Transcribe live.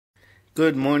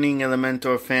Good morning,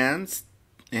 Elementor fans.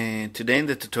 And today in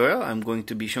the tutorial, I'm going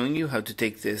to be showing you how to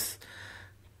take this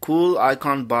cool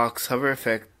icon box hover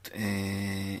effect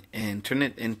and turn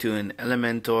it into an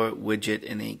Elementor widget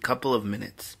in a couple of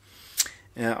minutes.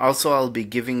 Also, I'll be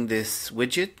giving this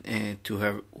widget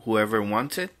to whoever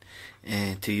wants it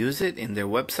to use it in their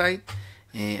website.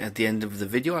 At the end of the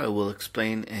video, I will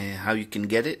explain how you can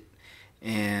get it,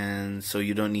 and so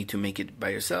you don't need to make it by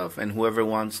yourself, and whoever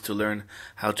wants to learn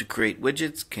how to create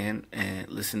widgets can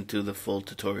listen to the full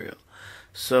tutorial.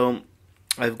 So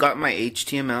I've got my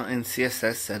HTML and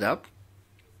CSS set up,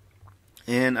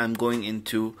 and I'm going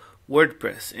into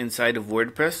WordPress. Inside of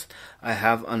WordPress, I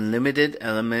have unlimited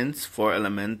elements for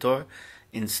Elementor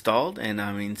installed, and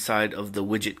I'm inside of the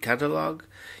widget catalog.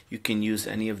 You can use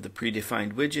any of the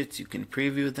predefined widgets, you can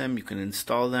preview them, you can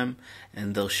install them,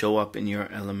 and they'll show up in your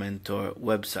Elementor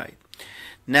website.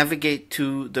 Navigate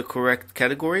to the correct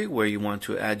category where you want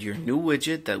to add your new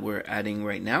widget that we're adding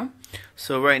right now.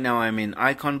 So right now I'm in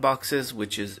icon boxes,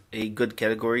 which is a good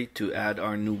category to add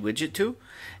our new widget to.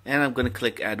 And I'm going to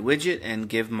click add widget and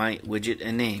give my widget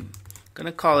a name. I'm going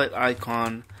to call it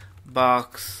icon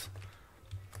box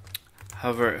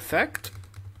hover effect.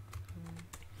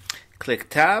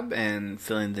 Click tab and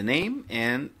fill in the name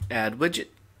and add widget.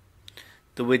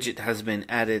 The widget has been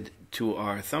added to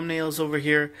our thumbnails over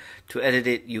here. To edit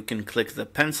it, you can click the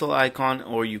pencil icon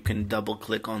or you can double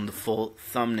click on the full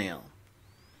thumbnail.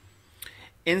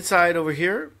 Inside over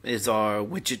here is our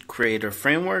widget creator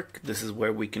framework. This is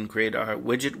where we can create our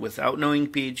widget without knowing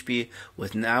PHP,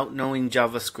 without knowing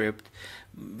JavaScript.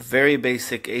 Very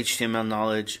basic HTML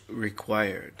knowledge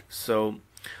required. So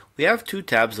we have two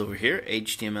tabs over here,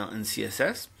 HTML and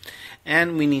CSS,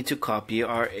 and we need to copy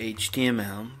our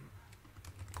HTML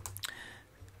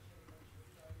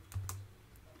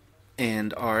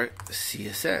and our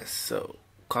CSS. So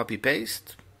copy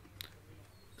paste,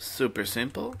 super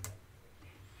simple.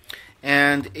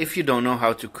 And if you don't know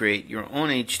how to create your own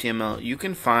HTML, you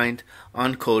can find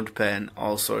on CodePen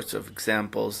all sorts of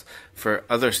examples for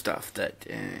other stuff that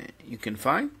you can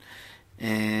find.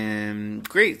 And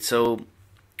great, so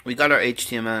we got our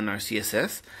HTML and our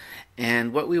CSS,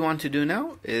 and what we want to do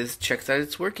now is check that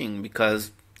it's working,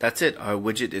 because that's it, our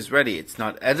widget is ready. It's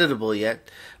not editable yet,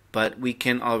 but we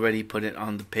can already put it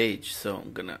on the page. So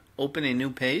I'm gonna open a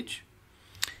new page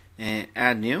and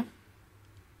add new,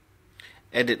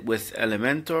 edit with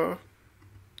Elementor,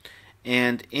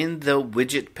 and in the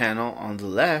widget panel on the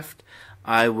left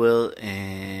I will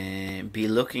be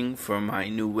looking for my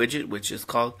new widget, which is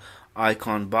called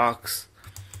icon box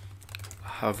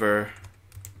hover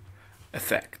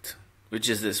effect, which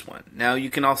is this one. Now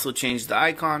you can also change the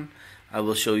icon. I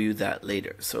will show you that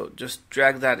later. So just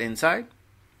drag that inside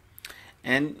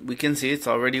and we can see it's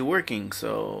already working.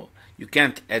 So you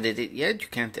can't edit it yet, you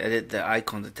can't edit the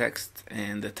icon, the text,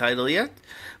 and the title yet,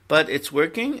 but it's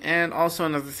working. And also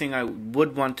another thing I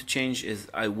would want to change is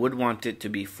I would want it to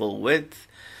be full width.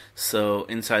 So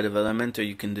inside of Elementor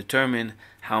you can determine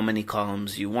how many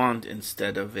columns you want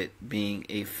instead of it being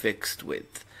a fixed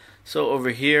width. So over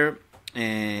here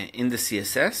in the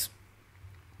CSS,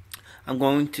 I'm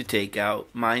going to take out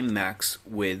my max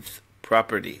width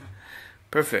property.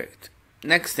 Perfect.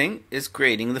 Next thing is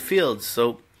creating the fields.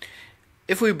 So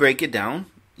if we break it down,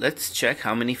 let's check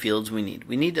how many fields we need.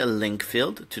 We need a link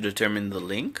field to determine the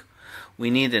link. We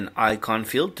need an icon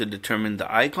field to determine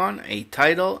the icon, a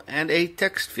title, and a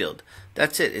text field.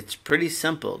 That's it. It's pretty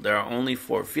simple. There are only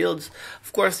 4 fields.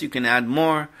 Of course, you can add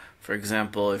more. For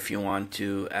example, if you want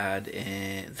to add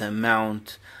the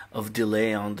amount of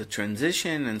delay on the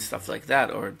transition and stuff like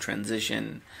that, or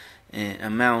transition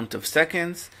amount of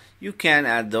seconds, you can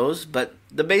add those, but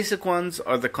the basic ones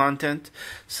are the content.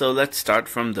 So let's start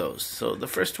from those. So the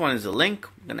first one is a link.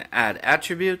 I'm going to add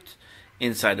attribute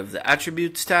inside of the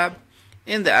attributes tab.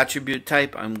 In the attribute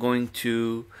type, I'm going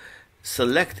to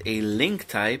select a link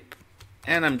type,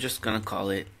 and I'm just going to call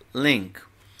it link.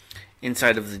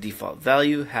 Inside of the default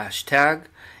value, hashtag,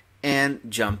 and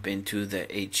jump into the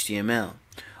HTML.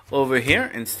 Over here,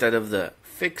 instead of the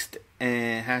fixed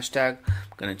hashtag,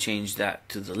 I'm going to change that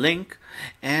to the link.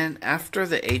 And after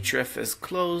the href is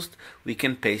closed, we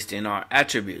can paste in our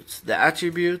attributes. The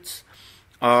attributes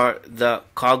are the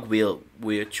cogwheel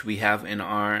which we have in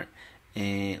our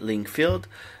link field.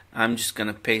 I'm just going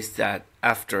to paste that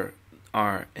after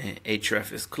our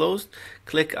href is closed.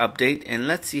 Click update and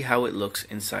let's see how it looks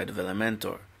inside of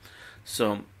Elementor.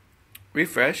 So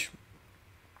refresh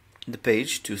the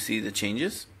page to see the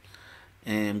changes,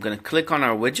 and I'm going to click on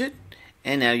our widget,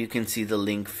 and now you can see the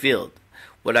link field.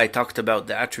 What I talked about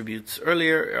the attributes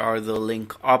earlier are the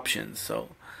link options. So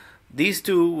These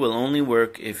two will only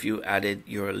work if you added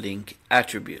your link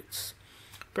attributes.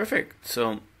 Perfect.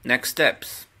 So next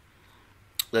steps.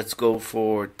 Let's go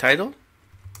for title.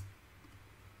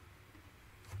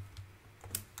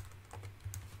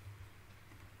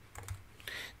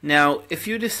 Now, if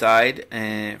you decide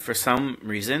for some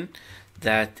reason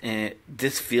that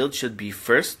this field should be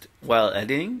first while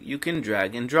editing, you can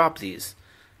drag and drop these,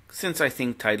 since I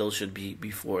think title should be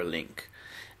before link.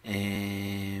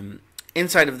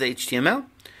 Inside of the HTML,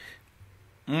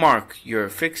 mark your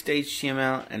fixed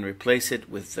HTML and replace it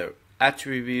with the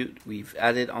attribute we've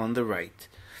added on the right.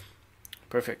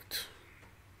 Perfect.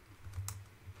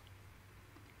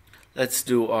 Let's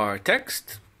do our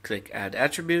text. Click Add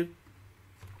Attribute.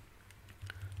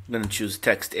 I'm going to choose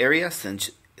text area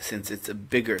since it's a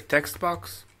bigger text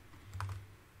box.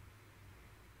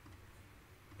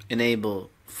 Enable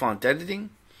font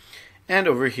editing. And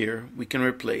over here, we can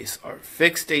replace our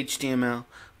fixed HTML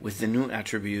with the new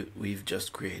attribute we've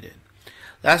just created.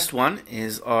 Last one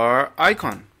is our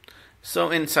icon. So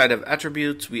inside of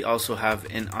attributes, we also have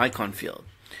an icon field.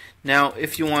 Now,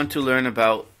 if you want to learn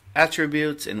about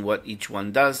attributes and what each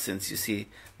one does, since you see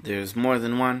there's more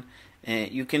than one,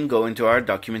 you can go into our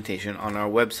documentation on our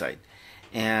website.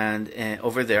 And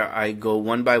over there, I go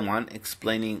one by one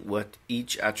explaining what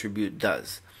each attribute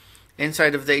does.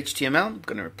 Inside of the HTML, I'm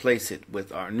going to replace it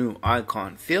with our new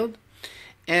icon field,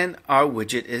 and our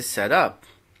widget is set up.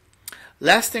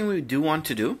 Last thing we do want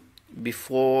to do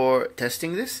before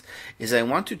testing this is I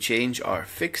want to change our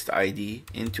fixed ID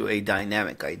into a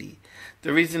dynamic ID.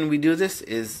 The reason we do this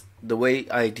is the way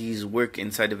IDs work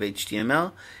inside of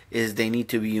HTML is they need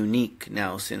to be unique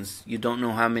now, since you don't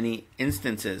know how many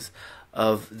instances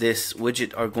of this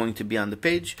widget are going to be on the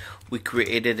page. We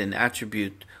created an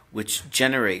attribute which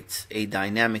generates a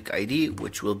dynamic ID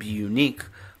which will be unique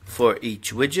for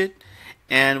each widget,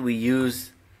 and we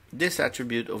use this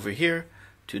attribute over here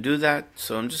to do that.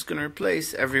 So I'm just going to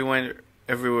replace everywhere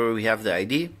we have the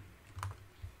ID.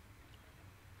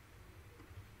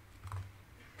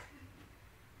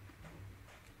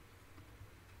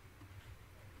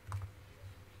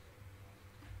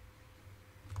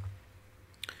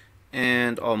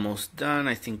 And almost done.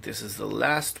 I think this is the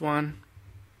last one.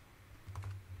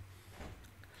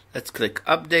 Let's click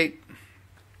update.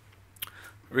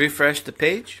 Refresh the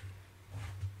page.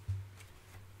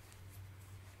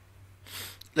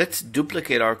 Let's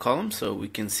duplicate our column so we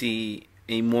can see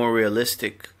a more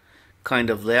realistic kind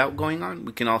of layout going on.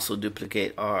 We can also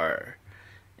duplicate our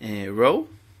row.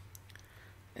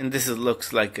 And this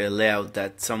looks like a layout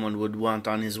that someone would want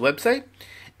on his website.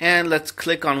 And let's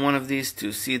click on one of these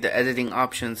to see the editing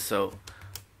options. So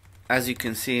as you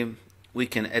can see, we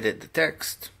can edit the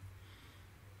text.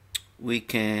 We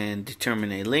can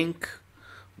determine a link.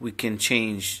 We can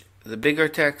change the bigger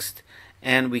text.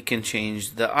 And we can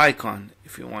change the icon.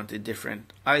 If you want a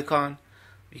different icon,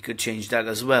 we could change that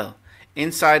as well.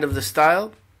 Inside of the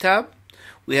Style tab,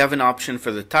 we have an option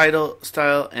for the title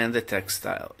style and the text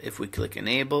style. If we click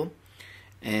Enable,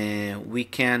 we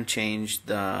can change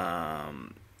the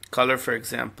color, for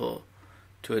example,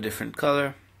 to a different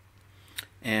color,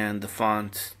 and the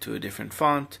font to a different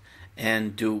font,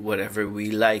 and do whatever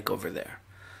we like over there.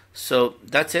 So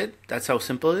that's it. That's how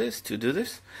simple it is to do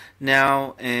this.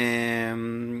 Now,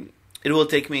 it will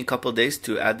take me a couple days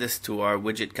to add this to our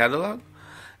widget catalog.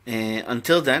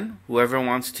 Until then, whoever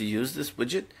wants to use this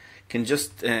widget can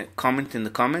just comment in the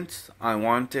comments, I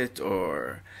want it,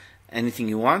 or anything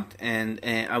you want, and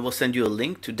I will send you a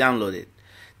link to download it.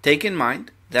 Take in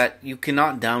mind that you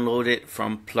cannot download it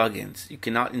from plugins. You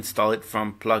cannot install it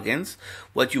from plugins.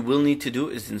 What you will need to do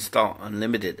is install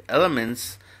unlimited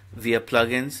elements via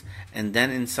plugins, and then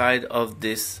inside of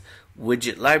this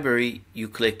widget library, you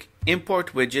click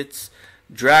Import Widgets,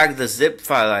 drag the zip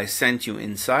file I sent you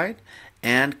inside,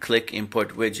 and click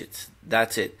Import Widgets.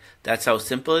 That's it. That's how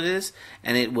simple it is,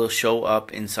 and it will show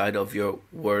up inside of your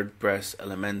WordPress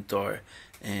Elementor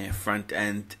front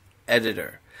end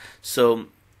editor. So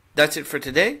that's it for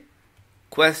today.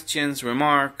 Questions,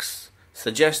 remarks,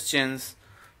 suggestions,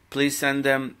 please send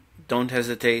them. Don't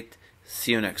hesitate.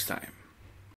 See you next time.